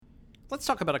let's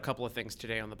talk about a couple of things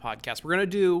today on the podcast. We're going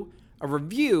to do a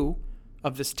review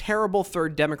of this terrible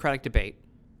third Democratic debate,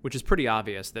 which is pretty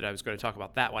obvious that I was going to talk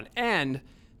about that one, and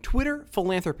Twitter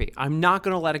philanthropy. I'm not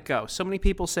going to let it go. So many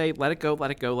people say, let it go,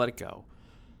 let it go, let it go.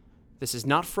 This is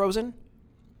not Frozen.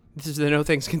 This is the No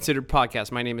Things Considered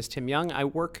podcast. My name is Tim Young. I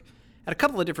work at a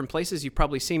couple of different places. You've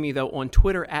probably seen me, though, on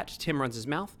Twitter at Tim Runs His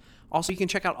Mouth. Also, you can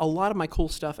check out a lot of my cool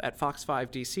stuff at Fox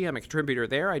 5 DC. I'm a contributor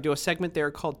there. I do a segment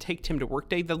there called Take Tim to Work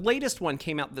Day. The latest one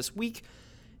came out this week.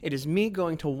 It is me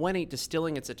going to 1-8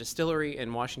 Distilling. It's a distillery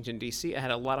in Washington, D.C. I had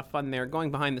a lot of fun there,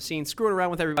 going behind the scenes, screwing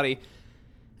around with everybody,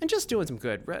 and just doing some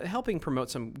good, helping promote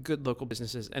some good local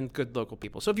businesses and good local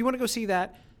people. So if you want to go see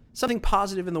that, something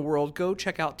positive in the world, go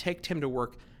check out Take Tim to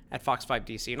Work at Fox 5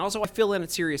 DC. And also, I fill in at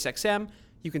SiriusXM.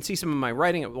 You can see some of my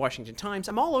writing at the Washington Times.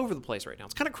 I'm all over the place right now.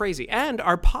 It's kind of crazy. And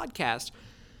our podcast,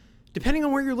 depending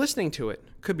on where you're listening to it,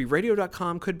 could be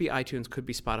radio.com, could be iTunes, could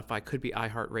be Spotify, could be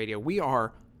iHeartRadio. We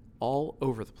are all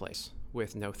over the place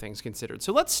with No Things Considered.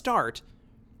 So let's start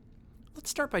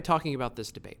by talking about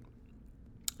this debate.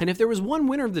 And if there was one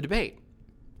winner of the debate,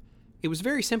 it was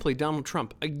very simply Donald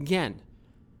Trump, again,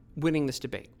 winning this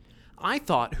debate. I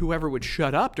thought whoever would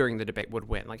shut up during the debate would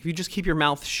win. Like, if you just keep your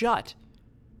mouth shut,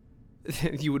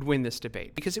 you would win this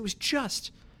debate. Because it was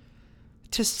just,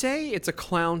 to say it's a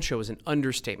clown show is an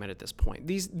understatement at this point.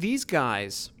 These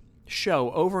guys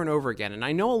show over and over again, and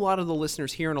I know a lot of the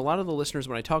listeners here and a lot of the listeners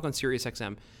when I talk on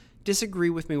SiriusXM disagree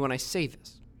with me when I say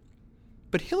this.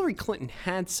 But Hillary Clinton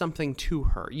had something to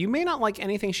her. You may not like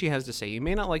anything she has to say. You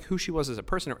may not like who she was as a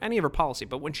person or any of her policy.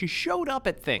 But when she showed up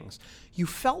at things, you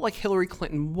felt like Hillary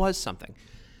Clinton was something.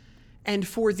 And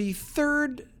for the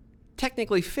third,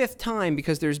 technically fifth time,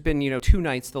 because there's been, two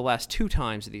nights the last two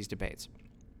times of these debates,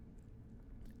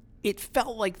 it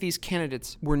felt like these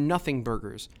candidates were nothing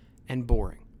burgers and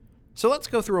boring. So let's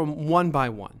go through them one by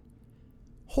one.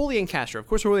 Julian Castro. Of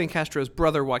course, Julian Castro's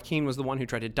brother, Joaquin, was the one who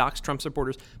tried to dox Trump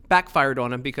supporters, backfired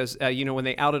on him because, when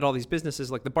they outed all these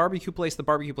businesses like the barbecue place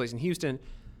in Houston,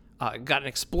 got an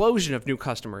explosion of new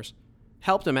customers,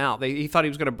 helped him out. He thought he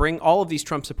was going to bring all of these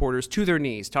Trump supporters to their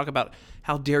knees, talk about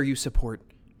how dare you support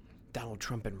Donald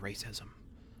Trump and racism.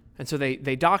 And so they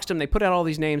doxed him, they put out all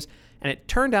these names, and it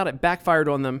turned out it backfired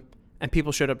on them, and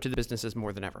people showed up to the businesses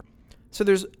more than ever. So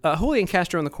there's Julian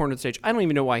Castro on the corner of the stage. I don't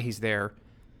even know why he's there.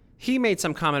 He made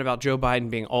some comment about Joe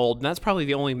Biden being old, and that's probably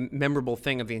the only memorable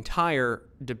thing of the entire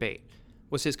debate,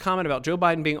 was his comment about Joe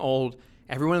Biden being old.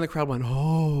 Everyone in the crowd went,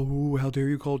 oh, how dare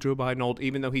you call Joe Biden old,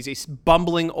 even though he's a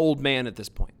bumbling old man at this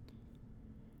point.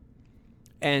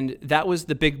 And that was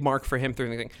the big mark for him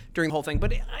during the whole thing.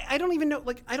 But I don't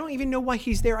even know why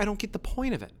he's there. I don't get the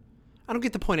point of it. I don't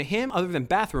get the point of him other than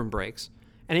bathroom breaks,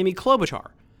 and Amy Klobuchar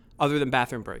other than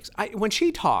bathroom breaks. When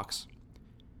she talks,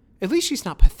 at least she's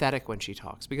not pathetic when she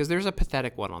talks, because there's a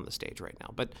pathetic one on the stage right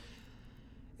now. But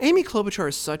Amy Klobuchar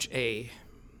is such a...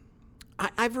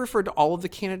 I've referred to all of the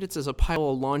candidates as a pile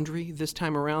of laundry this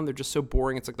time around. They're just so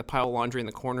boring. It's like the pile of laundry in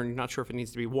the corner, and you're not sure if it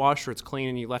needs to be washed or it's clean,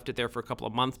 and you left it there for a couple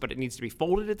of months, but it needs to be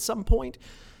folded at some point.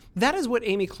 That is what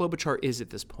Amy Klobuchar is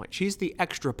at this point. She's the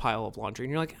extra pile of laundry,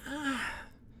 and you're like,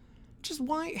 just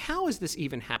why? How is this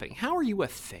even happening? How are you a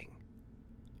thing?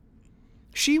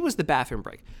 She was the bathroom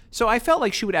break. So I felt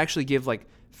like she would actually give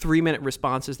 3-minute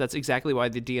responses. That's exactly why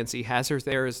the DNC has her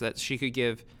there, is that she could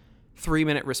give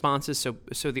 3-minute responses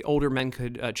so the older men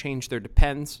could change their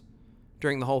Depends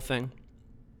during the whole thing.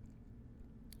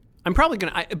 I'm probably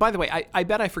going to... By the way, I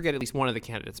bet I forget at least one of the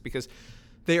candidates because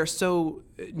they are so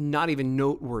not even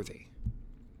noteworthy.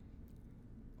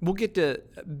 We'll get to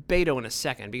Beto in a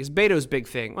second because Beto's big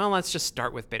thing. Well, let's just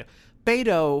start with Beto.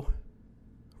 Beto...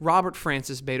 Robert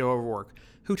Francis Beto O'Rourke,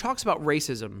 who talks about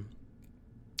racism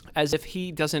as if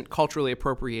he doesn't culturally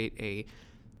appropriate a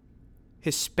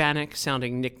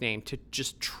Hispanic-sounding nickname to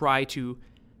just try to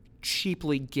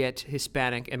cheaply get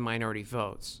Hispanic and minority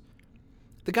votes.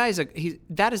 The guy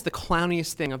that is the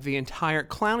clowniest thing of the entire,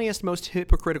 clowniest, most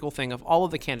hypocritical thing of all of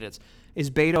the candidates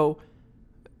is Beto.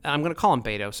 I'm going to call him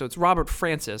Beto, so it's Robert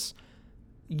Francis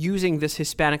using this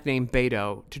Hispanic name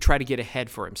Beto to try to get ahead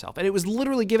for himself. And it was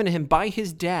literally given to him by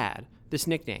his dad, this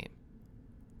nickname,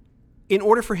 in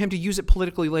order for him to use it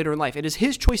politically later in life. It is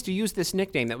his choice to use this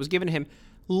nickname that was given to him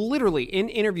literally in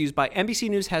interviews by NBC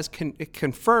News has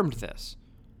confirmed this.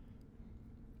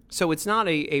 So it's not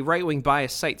a right-wing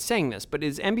biased site saying this, but it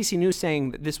is NBC News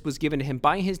saying that this was given to him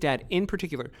by his dad in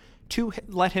particular to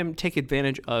let him take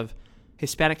advantage of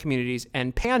Hispanic communities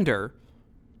and pander,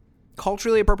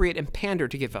 culturally appropriate and pander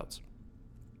to get votes.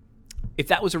 If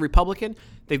that was a Republican,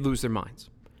 they'd lose their minds.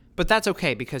 But that's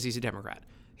okay because he's a Democrat.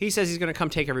 He says he's going to come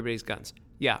take everybody's guns.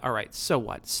 Yeah, all right, so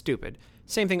what? Stupid.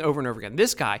 Same thing over and over again.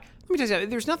 This guy, let me tell you something,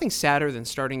 there's nothing sadder than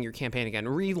starting your campaign again,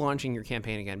 relaunching your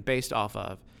campaign again based off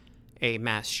of a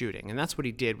mass shooting. And that's what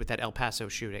he did with that El Paso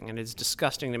shooting. And it's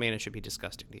disgusting to me, and it should be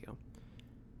disgusting to you.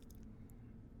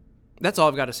 That's all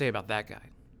I've got to say about that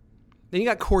guy. Then you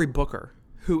got Cory Booker,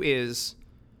 who is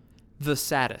the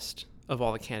saddest of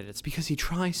all the candidates because he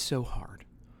tries so hard.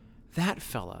 That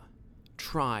fella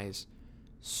tries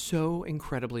so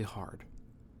incredibly hard.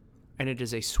 And it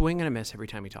is a swing and a miss every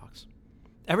time he talks.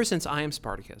 Ever since I Am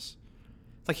Spartacus.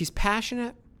 Like, he's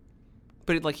passionate,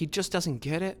 but he just doesn't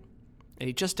get it. And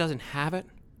he just doesn't have it.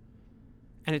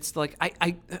 And it's like,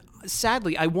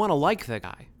 sadly, I want to like the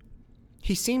guy.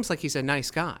 He seems like he's a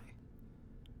nice guy.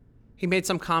 He made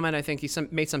some comment, I think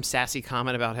made some sassy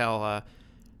comment about how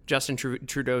Justin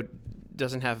Trudeau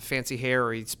doesn't have fancy hair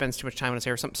or he spends too much time on his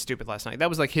hair, something stupid last night. That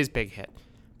was like his big hit.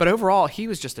 But overall, he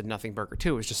was just a nothing burger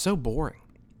too. It was just so boring.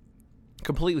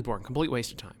 Completely boring. Complete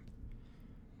waste of time.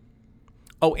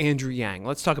 Oh, Andrew Yang.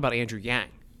 Let's talk about Andrew Yang.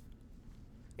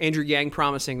 Andrew Yang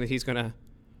promising that he's going to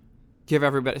give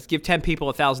 10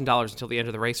 people $1,000 until the end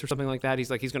of the race or something like that. He's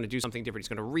going to do something different.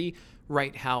 He's going to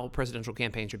rewrite how presidential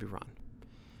campaigns should be run.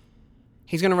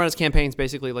 He's going to run his campaigns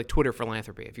basically like Twitter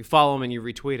philanthropy. If you follow him and you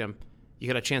retweet him, you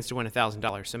got a chance to win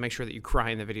 $1,000. So make sure that you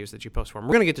cry in the videos that you post for him.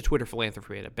 We're going to get to Twitter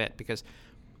philanthropy in a bit because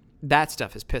that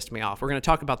stuff has pissed me off. We're going to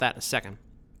talk about that in a second.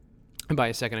 And by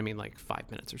a second, I mean like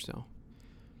 5 minutes or so.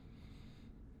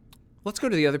 Let's go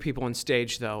to the other people on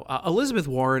stage, though. Elizabeth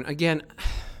Warren, again,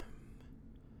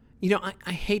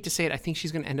 I hate to say it. I think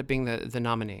she's going to end up being the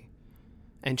nominee.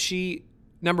 And she,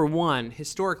 number one,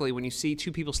 historically, when you see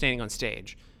two people standing on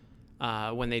stage,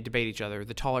 when they debate each other,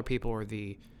 the taller people or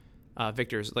the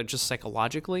victors, like just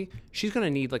psychologically, she's going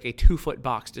to need like a 2-foot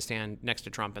box to stand next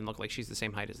to Trump and look like she's the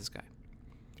same height as this guy.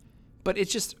 But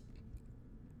it's just,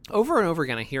 over and over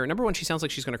again, I hear, number one, she sounds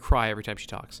like she's going to cry every time she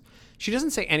talks. She doesn't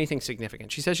say anything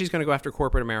significant. She says she's going to go after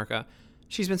corporate America.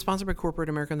 She's been sponsored by corporate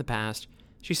America in the past.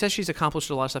 She says she's accomplished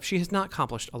a lot of stuff. She has not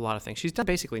accomplished a lot of things. She's done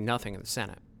basically nothing in the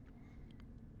Senate.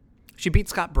 She beat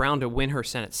Scott Brown to win her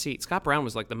Senate seat. Scott Brown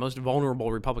was like the most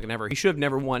vulnerable Republican ever. He should have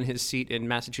never won his seat in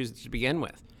Massachusetts to begin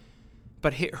with.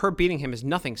 But her beating him is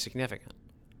nothing significant.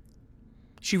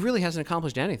 She really hasn't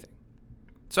accomplished anything.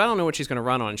 So I don't know what she's going to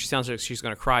run on. She sounds like she's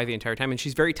going to cry the entire time, and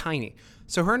she's very tiny.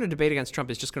 So her in a debate against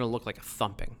Trump is just going to look like a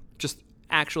thumping. Just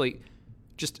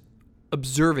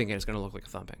observing it is going to look like a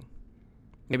thumping.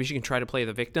 Maybe she can try to play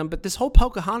the victim, but this whole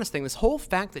Pocahontas thing, this whole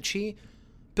fact that she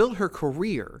built her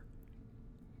career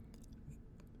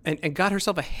and got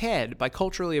herself ahead by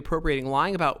culturally appropriating,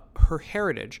 lying about her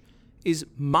heritage, is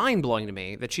mind-blowing to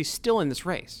me that she's still in this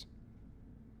race.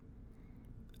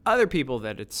 Other people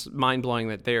that it's mind-blowing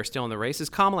that they are still in the race is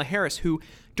Kamala Harris, who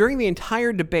during the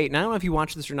entire debate, and I don't know if you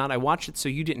watched this or not, I watched it so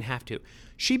you didn't have to,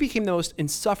 she became the most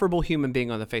insufferable human being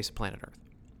on the face of planet Earth.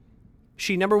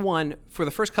 She, number one, for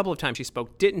the first couple of times she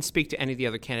spoke, didn't speak to any of the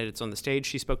other candidates on the stage.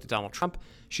 She spoke to Donald Trump.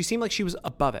 She seemed like she was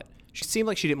above it. She seemed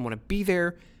like she didn't want to be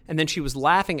there, and then she was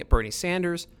laughing at Bernie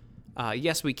Sanders.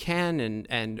 Yes, we can,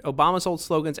 and Obama's old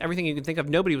slogans, everything you can think of,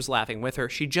 nobody was laughing with her.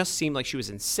 She just seemed like she was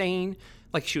insane,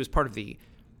 like she was part of the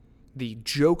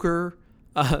Joker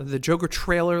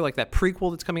trailer, like that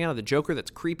prequel that's coming out of the Joker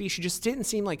that's creepy. She just didn't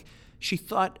seem like she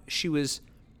thought she was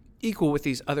equal with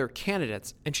these other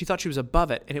candidates, and she thought she was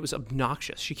above it, and it was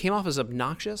obnoxious. She came off as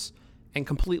obnoxious and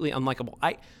completely unlikable.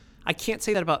 I can't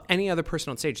say that about any other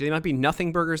person on stage. They might be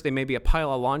nothing burgers, they may be a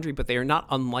pile of laundry, but they are not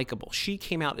unlikable. She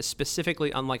came out as specifically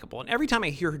unlikable. And every time I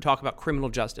hear her talk about criminal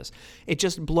justice, it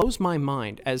just blows my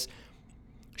mind, as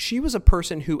she was a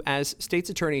person who, as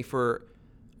state's attorney for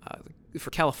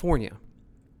California,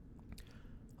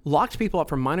 locked people up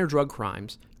for minor drug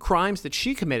crimes that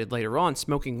she committed later on,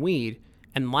 smoking weed,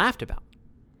 and laughed about.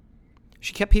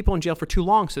 She kept people in jail for too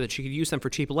long so that she could use them for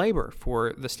cheap labor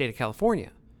for the state of California.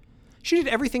 She did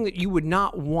everything that you would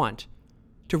not want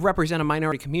to represent a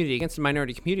minority community against a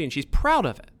minority community, and she's proud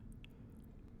of it.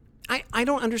 I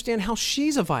don't understand how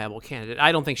she's a viable candidate.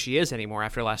 I don't think she is anymore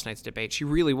after last night's debate. She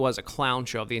really was a clown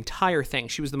show of the entire thing.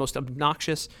 She was the most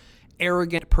obnoxious,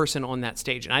 arrogant person on that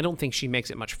stage, and I don't think she makes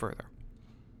it much further.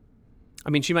 I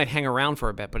mean, she might hang around for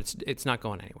a bit, but it's not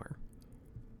going anywhere.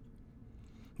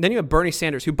 Then you have Bernie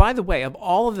Sanders, who, by the way, of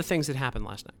all of the things that happened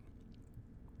last night,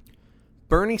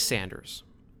 Bernie Sanders,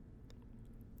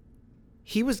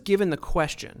 he was given the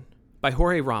question by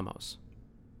Jorge Ramos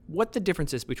what the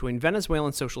difference is between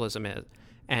Venezuelan socialism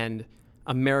and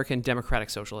American democratic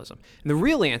socialism. And the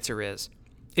real answer is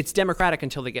It's democratic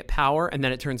until they get power, and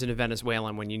then it turns into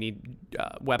Venezuelan when you need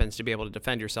weapons to be able to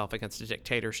defend yourself against a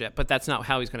dictatorship. But that's not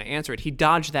how he's going to answer it. He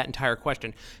dodged that entire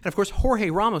question. And of course, Jorge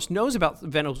Ramos knows about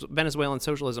Venezuelan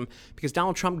socialism because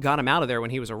Donald Trump got him out of there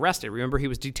when he was arrested. Remember, he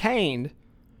was detained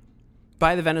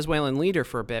by the Venezuelan leader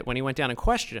for a bit when he went down and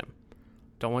questioned him.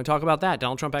 Don't want to talk about that.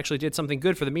 Donald Trump actually did something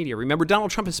good for the media. Remember,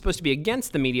 Donald Trump is supposed to be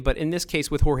against the media, but in this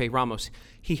case with Jorge Ramos,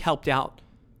 he helped out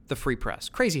the free press.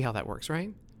 Crazy how that works,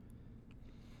 right?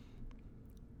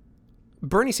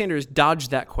 Bernie Sanders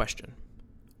dodged that question.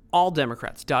 All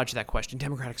Democrats dodge that question.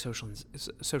 Democratic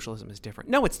socialism is different.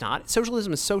 No, it's not.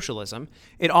 Socialism is socialism.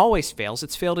 It always fails.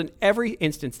 It's failed in every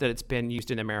instance that it's been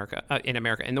used in America,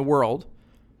 in the world.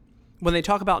 When they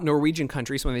talk about Norwegian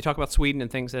countries, when they talk about Sweden and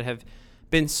things that have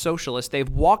been socialist, they've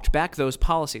walked back those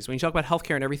policies. When you talk about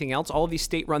healthcare and everything else, all of these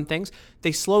state-run things,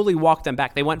 they slowly walked them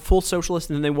back. They went full socialist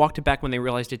and then they walked it back when they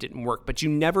realized it didn't work. But you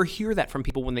never hear that from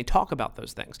people when they talk about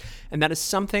those things. And that is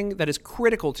something that is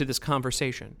critical to this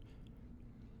conversation.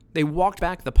 They walked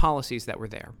back the policies that were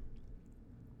there.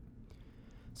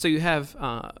 So you have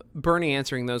Bernie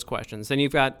answering those questions. Then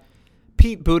you've got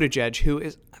Pete Buttigieg, who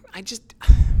is, I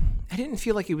didn't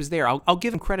feel like he was there. I'll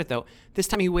give him credit, though. This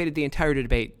time he waited the entire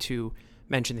debate to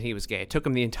mention that he was gay. It took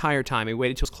him the entire time. He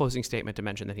waited till his closing statement to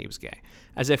mention that he was gay,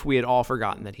 as if we had all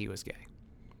forgotten that he was gay.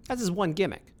 That's his one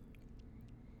gimmick.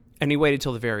 And he waited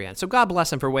till the very end. So God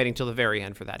bless him for waiting till the very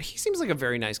end for that. He seems like a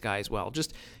very nice guy as well.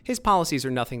 Just his policies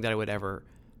are nothing that I would ever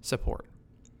support.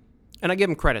 And I give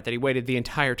him credit that he waited the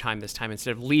entire time this time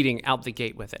instead of leading out the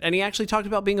gate with it. And he actually talked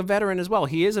about being a veteran as well.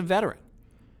 He is a veteran.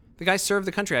 The guy served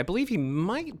the country. I believe he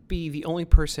might be the only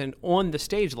person on the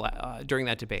stage during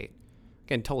that debate.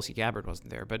 Again, Tulsi Gabbard wasn't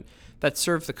there, but that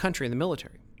served the country in the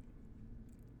military.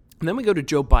 And then we go to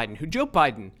Joe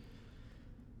Biden,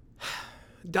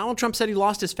 Donald Trump said he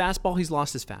lost his fastball. He's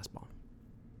lost his fastball.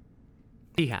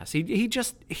 He has.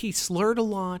 He slurred a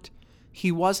lot.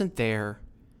 He wasn't there.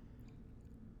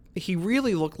 He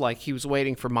really looked like he was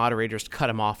waiting for moderators to cut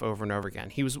him off over and over again.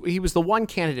 He was the one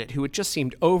candidate who it just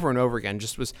seemed over and over again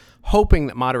just was hoping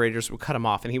that moderators would cut him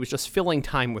off, and he was just filling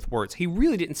time with words. He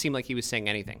really didn't seem like he was saying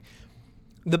anything.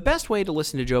 The best way to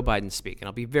listen to Joe Biden speak, and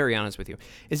I'll be very honest with you,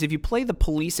 is if you play the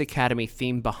Police Academy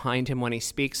theme behind him when he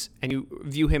speaks and you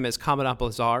view him as Commandant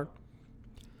Lazar.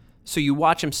 So you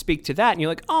watch him speak to that and you're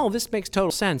like, oh, this makes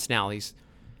total sense now. He's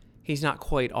not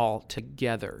quite all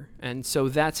together. And so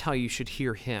that's how you should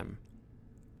hear him.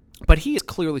 But he is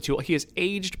clearly too old. He has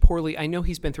aged poorly. I know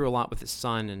he's been through a lot with his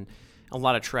son and a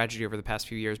lot of tragedy over the past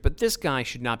few years, but this guy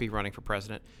should not be running for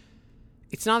president.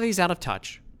 It's not that he's out of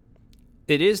touch.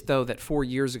 It is, though, that 4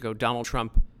 years ago, Donald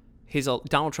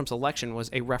Trump's election was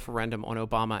a referendum on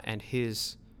Obama and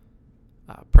his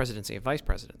presidency and vice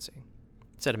presidency.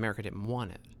 It said America didn't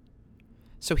want it.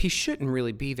 So he shouldn't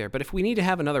really be there. But if we need to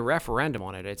have another referendum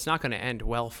on it, it's not going to end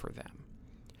well for them.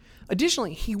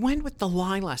 Additionally, he went with the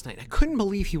lie last night. I couldn't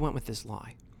believe he went with this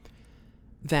lie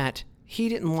that he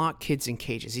didn't lock kids in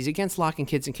cages. He's against locking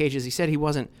kids in cages. He said he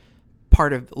wasn't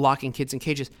part of locking kids in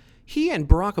cages. He and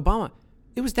Barack Obama,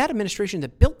 it was that administration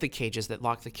that built the cages that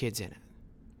locked the kids in it.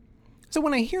 So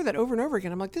when I hear that over and over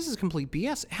again, I'm like, this is complete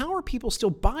BS. How are people still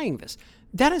buying this?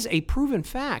 That is a proven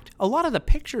fact. A lot of the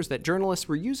pictures that journalists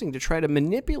were using to try to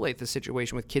manipulate the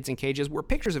situation with kids in cages were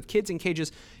pictures of kids in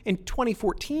cages in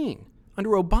 2014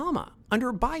 under Obama,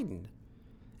 under Biden.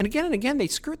 And again, they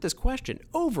skirt this question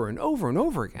over and over and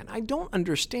over again. I don't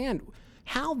understand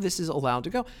how this is allowed to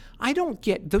go. I don't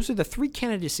get, those are the three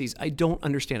candidacies I don't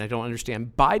understand. I don't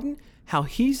understand Biden, how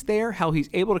he's there, how he's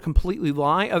able to completely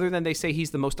lie, other than they say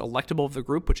he's the most electable of the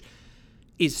group, which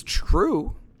is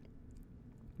true.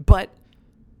 But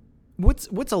what's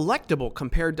electable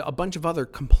compared to a bunch of other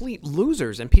complete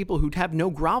losers and people who have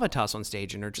no gravitas on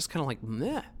stage and are just kind of like,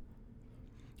 meh.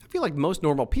 I feel like most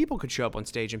normal people could show up on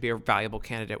stage and be a valuable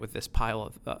candidate with this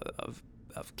pile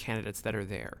of candidates that are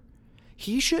there.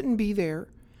 He shouldn't be there.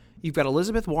 You've got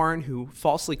Elizabeth Warren, who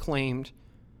falsely claimed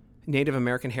Native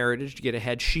American heritage to get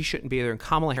ahead. She shouldn't be there. And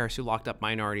Kamala Harris, who locked up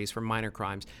minorities for minor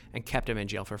crimes and kept them in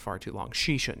jail for far too long.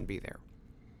 She shouldn't be there.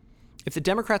 If the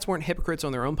Democrats weren't hypocrites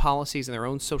on their own policies and their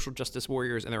own social justice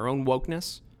warriors and their own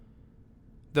wokeness,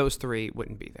 those three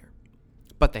wouldn't be there.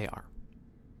 But they are.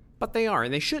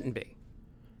 And they shouldn't be.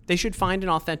 They should find an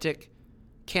authentic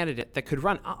candidate that could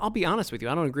run. I'll be honest with you.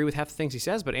 I don't agree with half the things he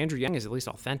says, but Andrew Yang is at least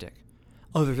authentic.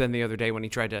 Other than the other day when he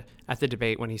tried to, at the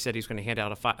debate, when he said he was going to hand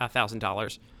out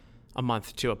 $1,000 a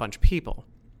month to a bunch of people.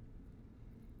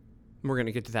 We're going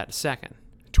to get to that in a second.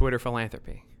 Twitter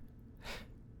philanthropy.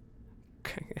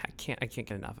 I can't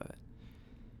get enough of it.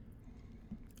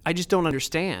 I just don't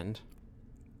understand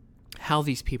how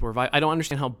these people are viable. I don't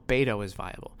understand how Beto is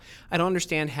viable. I don't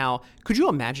understand how. Could you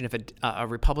imagine if a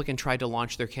Republican tried to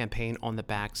launch their campaign on the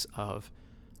backs of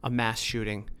a mass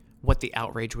shooting, what the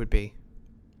outrage would be?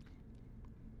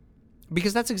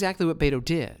 Because that's exactly what Beto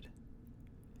did.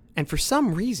 And for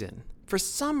some reason,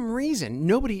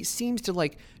 nobody seems to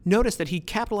notice that he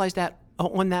capitalized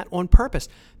on that on purpose.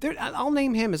 I'll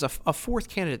name him as a fourth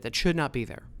candidate that should not be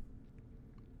there.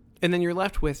 And then you're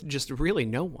left with just really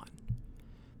no one.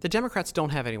 The Democrats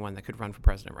don't have anyone that could run for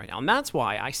president right now. And that's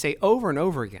why I say over and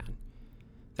over again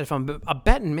that if I'm a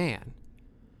betting man,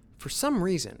 for some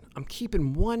reason, I'm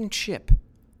keeping one chip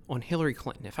on Hillary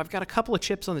Clinton. If I've got a couple of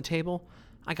chips on the table,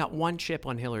 I got one chip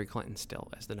on Hillary Clinton still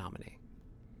as the nominee.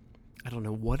 I don't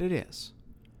know what it is,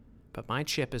 but my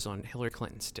chip is on Hillary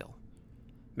Clinton still.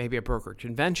 Maybe a brokered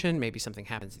convention, maybe something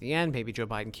happens at the end, maybe Joe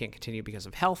Biden can't continue because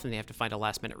of health and they have to find a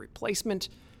last-minute replacement.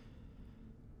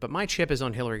 But my chip is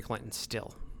on Hillary Clinton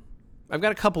still. I've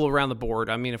got a couple around the board.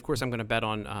 I mean, of course, I'm going to bet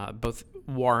on both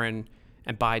Warren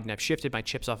and Biden. I've shifted my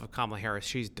chips off of Kamala Harris.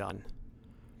 She's done.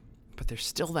 But there's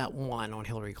still that one on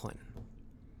Hillary Clinton.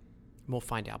 We'll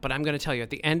find out. But I'm going to tell you, at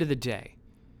the end of the day,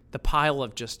 the pile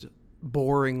of just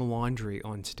boring laundry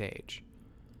on stage,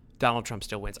 Donald Trump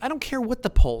still wins. I don't care what the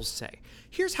polls say.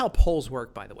 Here's how polls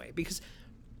work, by the way, because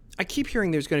I keep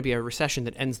hearing there's going to be a recession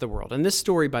that ends the world. And this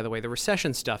story, by the way, the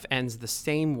recession stuff ends the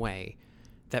same way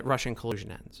that Russian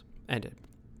collusion ended.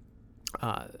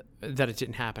 That it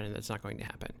didn't happen and that it's not going to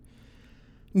happen.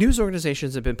 News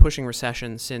organizations have been pushing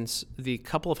recession since the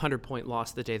couple of 100-point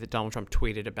loss the day that Donald Trump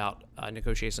tweeted about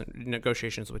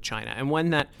negotiations with China. And when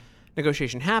that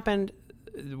negotiation happened,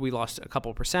 we lost a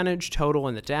couple percentage total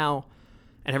in the Dow,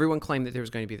 and everyone claimed that there was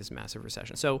going to be this massive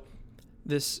recession. So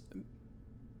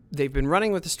they've been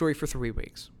running with the story for 3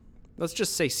 weeks. Let's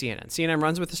just say CNN. CNN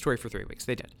runs with the story for 3 weeks.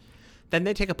 They did. Then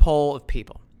they take a poll of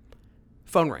people.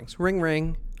 Phone rings. Ring,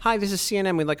 ring. Hi, this is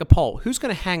CNN. We'd like a poll. Who's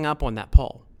going to hang up on that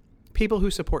poll? People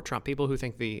who support Trump. People who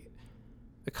think the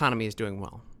economy is doing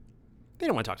well. They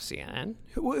don't want to talk to CNN.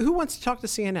 Who wants to talk to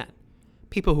CNN?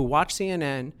 People who watch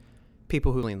CNN.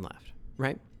 People who lean left.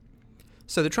 Right?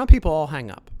 So the Trump people all hang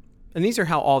up. And these are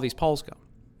how all these polls go.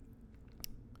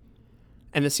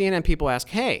 And the CNN people ask,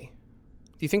 hey,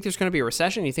 do you think there's going to be a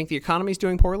recession? Do you think the economy is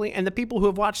doing poorly? And the people who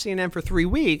have watched CNN for 3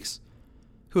 weeks,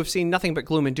 who have seen nothing but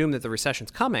gloom and doom that the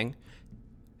recession's coming,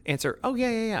 answer, oh,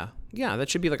 yeah. Yeah, that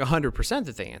should be like 100%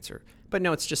 that they answer. But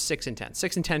no, it's just 6 in 10.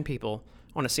 6 in 10 people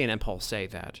on a CNN poll say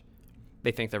that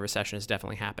they think the recession is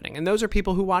definitely happening. And those are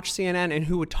people who watch CNN and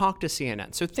who would talk to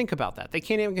CNN. So think about that. They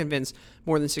can't even convince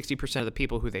more than 60% of the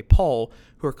people who they poll,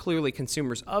 who are clearly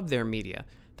consumers of their media,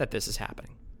 that this is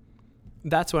happening.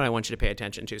 That's what I want you to pay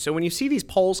attention to. So when you see these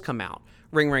polls come out,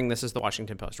 ring, ring, this is the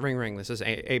Washington Post. Ring, ring, this is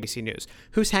ABC News.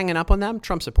 Who's hanging up on them?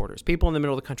 Trump supporters. People in the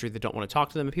middle of the country that don't want to talk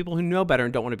to them, and people who know better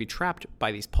and don't want to be trapped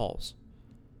by these polls.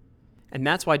 And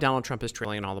that's why Donald Trump is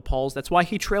trailing in all the polls. That's why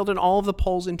he trailed in all of the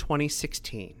polls in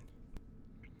 2016.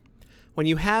 When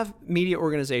you have media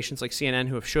organizations like CNN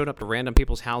who have showed up to random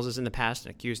people's houses in the past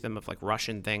and accused them of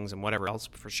Russian things and whatever else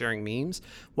for sharing memes,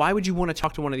 why would you want to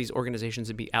talk to one of these organizations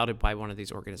and be outed by one of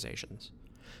these organizations?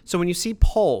 So when you see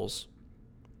polls,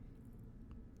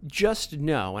 just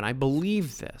know, and I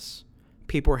believe this,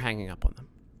 people are hanging up on them.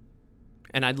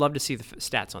 And I'd love to see the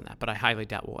stats on that, but I highly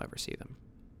doubt we'll ever see them.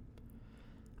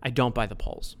 I don't buy the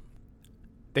polls.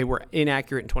 They were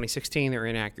inaccurate in 2016. They're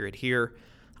inaccurate here.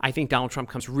 I think Donald Trump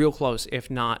comes real close, if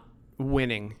not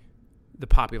winning the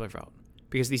popular vote,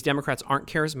 because these Democrats aren't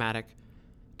charismatic.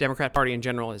 Democrat Party in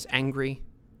general is angry,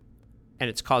 and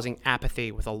it's causing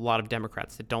apathy with a lot of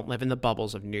Democrats that don't live in the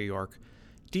bubbles of New York,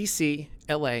 D.C.,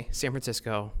 L.A., San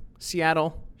Francisco,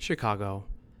 Seattle, Chicago,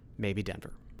 maybe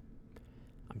Denver.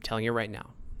 I'm telling you right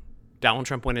now, Donald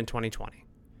Trump won in 2020,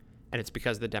 and it's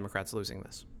because the Democrats losing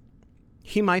this.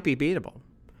 He might be beatable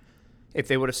if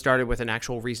they would have started with an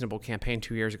actual reasonable campaign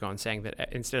 2 years ago and saying that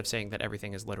instead of saying that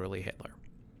everything is literally Hitler.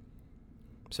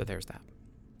 So there's that.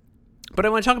 But I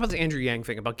want to talk about the Andrew Yang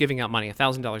thing about giving out money,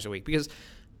 $1,000 a week, because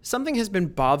something has been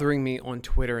bothering me on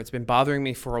Twitter. It's been bothering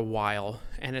me for a while,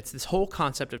 and it's this whole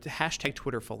concept of the hashtag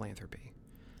Twitter philanthropy.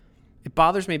 It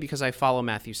bothers me because I follow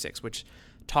Matthew 6, which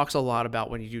talks a lot about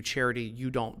when you do charity, you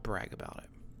don't brag about it.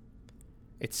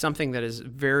 It's something that is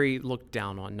very looked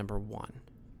down on, number one.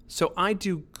 So I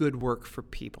do good work for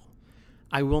people.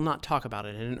 I will not talk about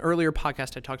it. In an earlier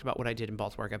podcast, I talked about what I did in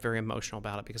Baltimore. I got very emotional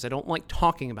about it because I don't like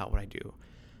talking about what I do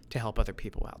to help other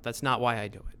people out. That's not why I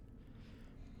do it.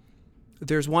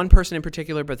 There's one person in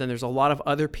particular, but then there's a lot of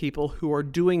other people who are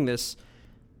doing this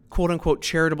quote-unquote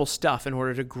charitable stuff in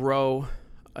order to grow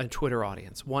a Twitter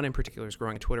audience. One in particular is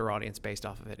growing a Twitter audience based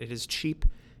off of it. It is cheap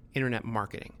internet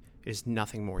marketing. It is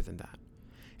nothing more than that.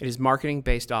 It is marketing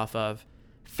based off of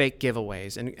fake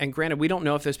giveaways. And granted, we don't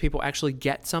know if those people actually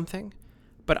get something,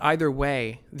 but either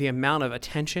way, the amount of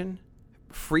attention,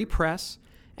 free press,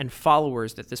 and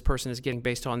followers that this person is getting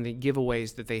based on the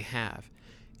giveaways that they have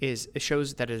it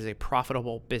shows that it is a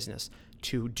profitable business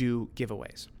to do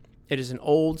giveaways. It is an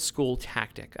old school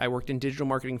tactic. I worked in digital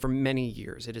marketing for many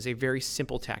years. It is a very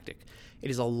simple tactic. It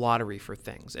is a lottery for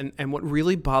things. And what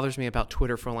really bothers me about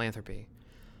Twitter philanthropy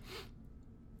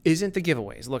isn't the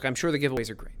giveaways. Look, I'm sure the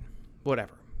giveaways are great.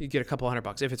 Whatever. You get a couple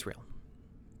 $100 if it's real.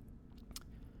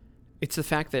 It's the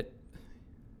fact that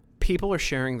people are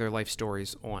sharing their life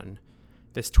stories on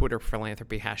this Twitter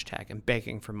philanthropy hashtag and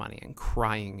begging for money and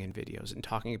crying in videos and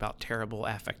talking about terrible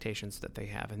affectations that they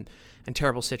have and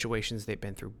terrible situations they've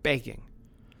been through, begging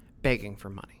for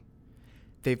money.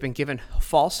 They've been given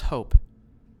false hope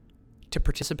to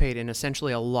participate in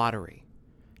essentially a lottery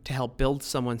to help build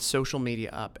someone's social media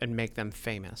up and make them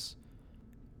famous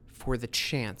for the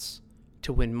chance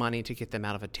to win money to get them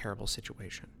out of a terrible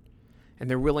situation. And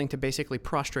they're willing to basically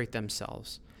prostrate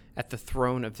themselves at the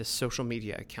throne of this social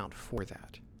media account for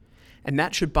that. And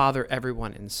that should bother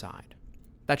everyone inside.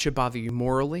 That should bother you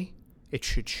morally. It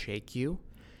should shake you.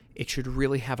 It should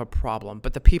really have a problem.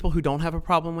 But the people who don't have a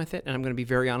problem with it, and I'm going to be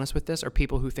very honest with this, are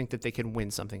people who think that they can win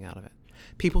something out of it.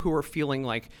 People who are feeling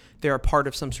like they're a part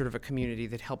of some sort of a community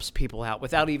that helps people out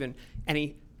without even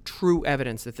any true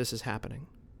evidence that this is happening.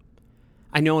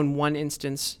 I know in one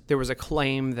instance there was a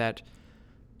claim that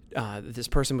this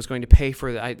person was going to pay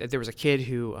for there was a kid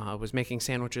who was making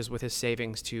sandwiches with his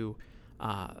savings to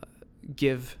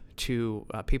give to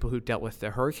people who dealt with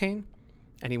the hurricane,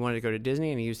 and he wanted to go to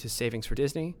Disney, and he used his savings for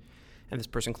Disney, and this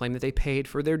person claimed that they paid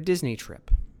for their Disney trip.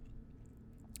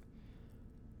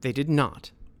 They did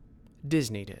not.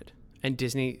 Disney did, and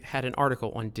Disney had an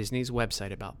article on Disney's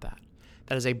website about that.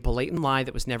 That is a blatant lie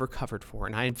that was never covered for,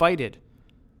 and I invited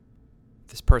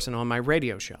this person on my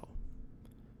radio show.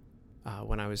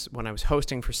 When I was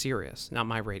hosting for Sirius, not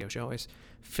my radio show, I was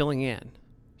filling in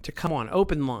to come on,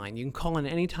 open line. You can call in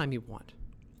anytime you want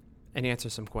and answer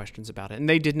some questions about it. And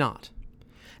they did not.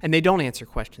 And they don't answer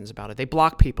questions about it. They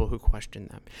block people who question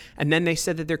them. And then they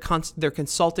said that they're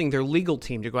consulting their legal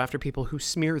team to go after people who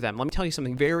smear them. Let me tell you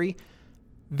something very,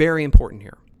 very important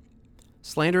here.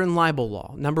 Slander and libel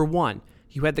law. Number one,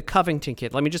 you had the Covington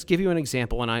kid. Let me just give you an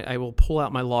example, and I will pull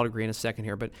out my law degree in a second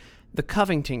here. But the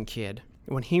Covington kid,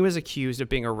 when he was accused of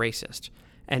being a racist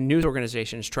and news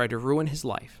organizations tried to ruin his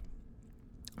life,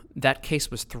 that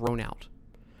case was thrown out.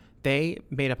 They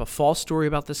made up a false story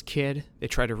about this kid. They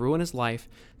tried to ruin his life.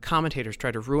 Commentators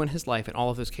tried to ruin his life, and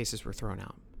all of those cases were thrown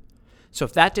out. So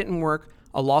if that didn't work,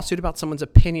 a lawsuit about someone's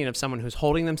opinion of someone who's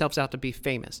holding themselves out to be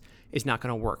famous is not going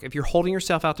to work. If you're holding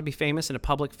yourself out to be famous and a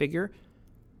public figure,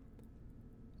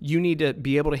 you need to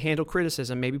be able to handle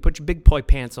criticism. Maybe put your big boy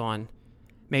pants on.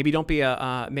 Maybe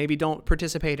don't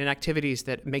participate in activities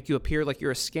that make you appear like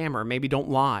you're a scammer. Maybe don't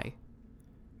lie.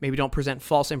 Maybe don't present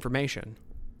false information.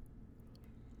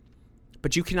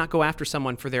 But you cannot go after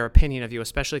someone for their opinion of you,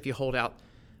 especially if you hold out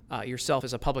yourself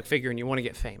as a public figure and you want to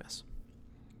get famous.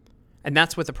 And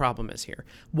that's what the problem is here.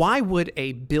 Why would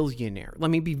a billionaire, let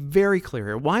me be very clear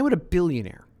here, why would a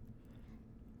billionaire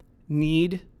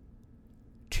need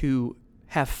to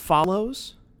have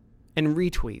follows and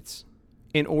retweets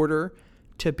in order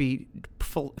to be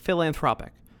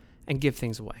philanthropic and give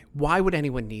things away? Why would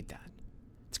anyone need that?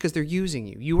 It's because they're using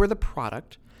you. You are the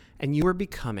product, and you are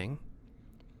becoming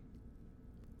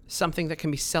something that can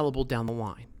be sellable down the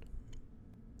line.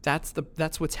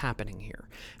 That's what's happening here.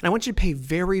 And I want you to pay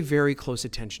very, very close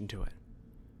attention to it.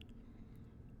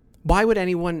 Why would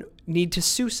anyone need to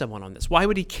sue someone on this? Why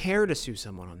would he care to sue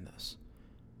someone on this?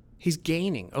 He's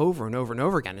gaining over and over and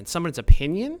over again. And someone's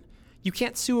opinion? You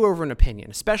can't sue over an opinion,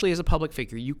 especially as a public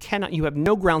figure. You have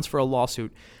no grounds for a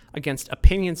lawsuit against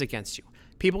opinions against you.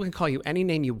 People can call you any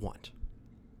name you want.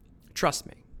 Trust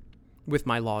me, with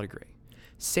my law degree.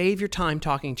 Save your time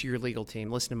talking to your legal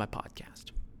team. Listen to my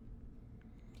podcast.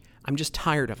 I'm just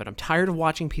tired of it. I'm tired of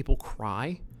watching people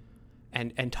cry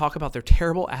and talk about their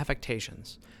terrible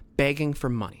affectations, begging for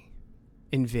money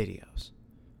in videos.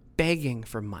 Begging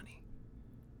for money.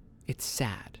 It's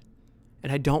sad.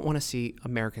 And I don't want to see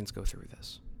Americans go through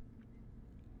this.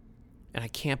 And I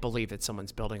can't believe that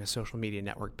someone's building a social media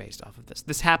network based off of this.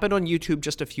 This happened on YouTube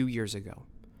just a few years ago.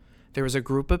 There was a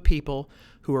group of people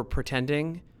who were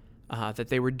pretending that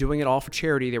they were doing it all for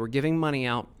charity. They were giving money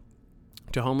out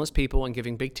to homeless people and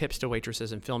giving big tips to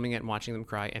waitresses and filming it and watching them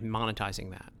cry and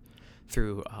monetizing that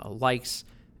through likes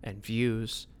and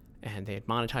views. And they had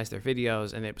monetized their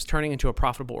videos, and it was turning into a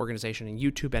profitable organization, and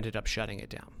YouTube ended up shutting it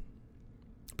down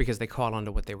because they caught on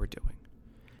to what they were doing,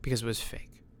 because it was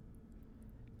fake.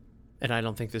 And I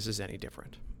don't think this is any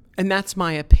different. And that's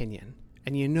my opinion.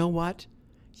 And you know what?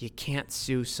 You can't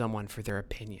sue someone for their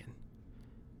opinion.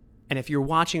 And if you're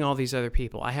watching all these other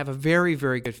people, I have a very,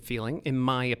 very good feeling, in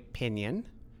my opinion,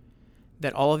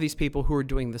 that all of these people who are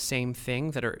doing the same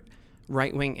thing, that are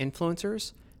right-wing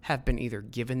influencers, have been either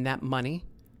given that money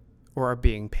or are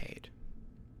being paid.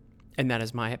 And that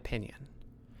is my opinion.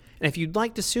 And if you'd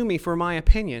like to sue me for my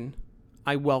opinion,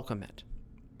 I welcome it.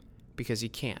 Because you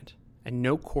can't. And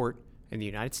no court in the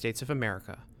United States of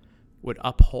America would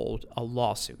uphold a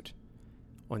lawsuit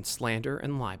on slander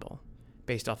and libel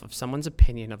based off of someone's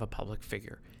opinion of a public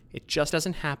figure. It just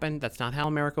doesn't happen. That's not how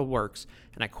America works.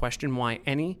 And I question why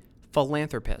any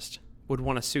philanthropist would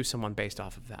want to sue someone based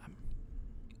off of that.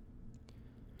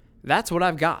 That's what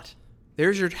I've got.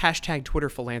 There's your hashtag Twitter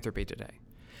philanthropy today.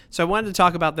 So I wanted to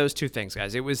talk about those two things,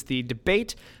 guys. It was the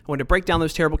debate. I wanted to break down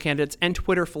those terrible candidates and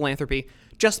Twitter philanthropy.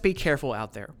 Just be careful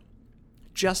out there.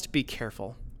 Just be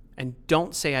careful. And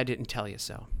don't say I didn't tell you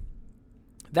so.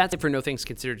 That's it for No Things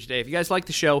Considered today. If you guys like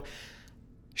the show,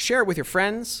 share it with your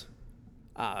friends.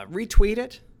 Retweet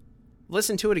it.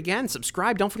 Listen to it again.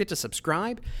 Subscribe. Don't forget to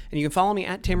subscribe. And you can follow me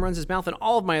at Tim Runs His Mouth and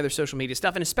all of my other social media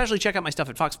stuff. And especially check out my stuff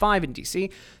at Fox 5 in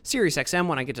DC, Sirius XM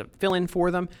when I get to fill in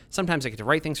for them. Sometimes I get to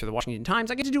write things for the Washington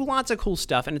Times. I get to do lots of cool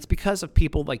stuff. And it's because of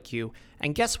people like you.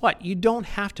 And guess what? You don't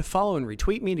have to follow and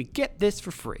retweet me to get this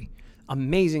for free.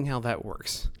 Amazing how that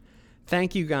works.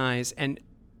 Thank you guys. And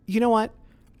you know what?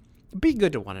 Be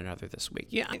good to one another this week.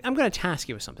 Yeah, I'm going to task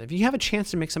you with something. If you have a chance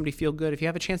to make somebody feel good, if you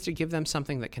have a chance to give them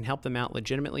something that can help them out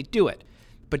legitimately, do it.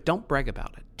 But don't brag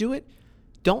about it. Do it.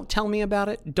 Don't tell me about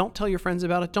it. Don't tell your friends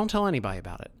about it. Don't tell anybody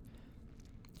about it.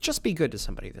 Just be good to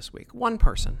somebody this week. One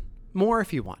person. More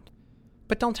if you want.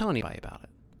 But don't tell anybody about it.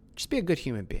 Just be a good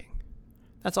human being.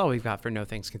 That's all we've got for No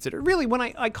Things Considered. Really, when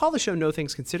I call the show No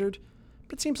Things Considered,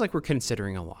 but it seems like we're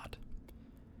considering a lot.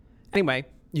 Anyway,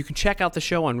 you can check out the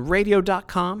show on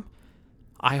radio.com,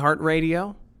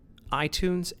 iHeartRadio,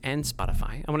 iTunes, and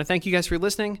Spotify. I want to thank you guys for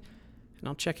listening, and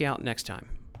I'll check you out next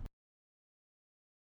time.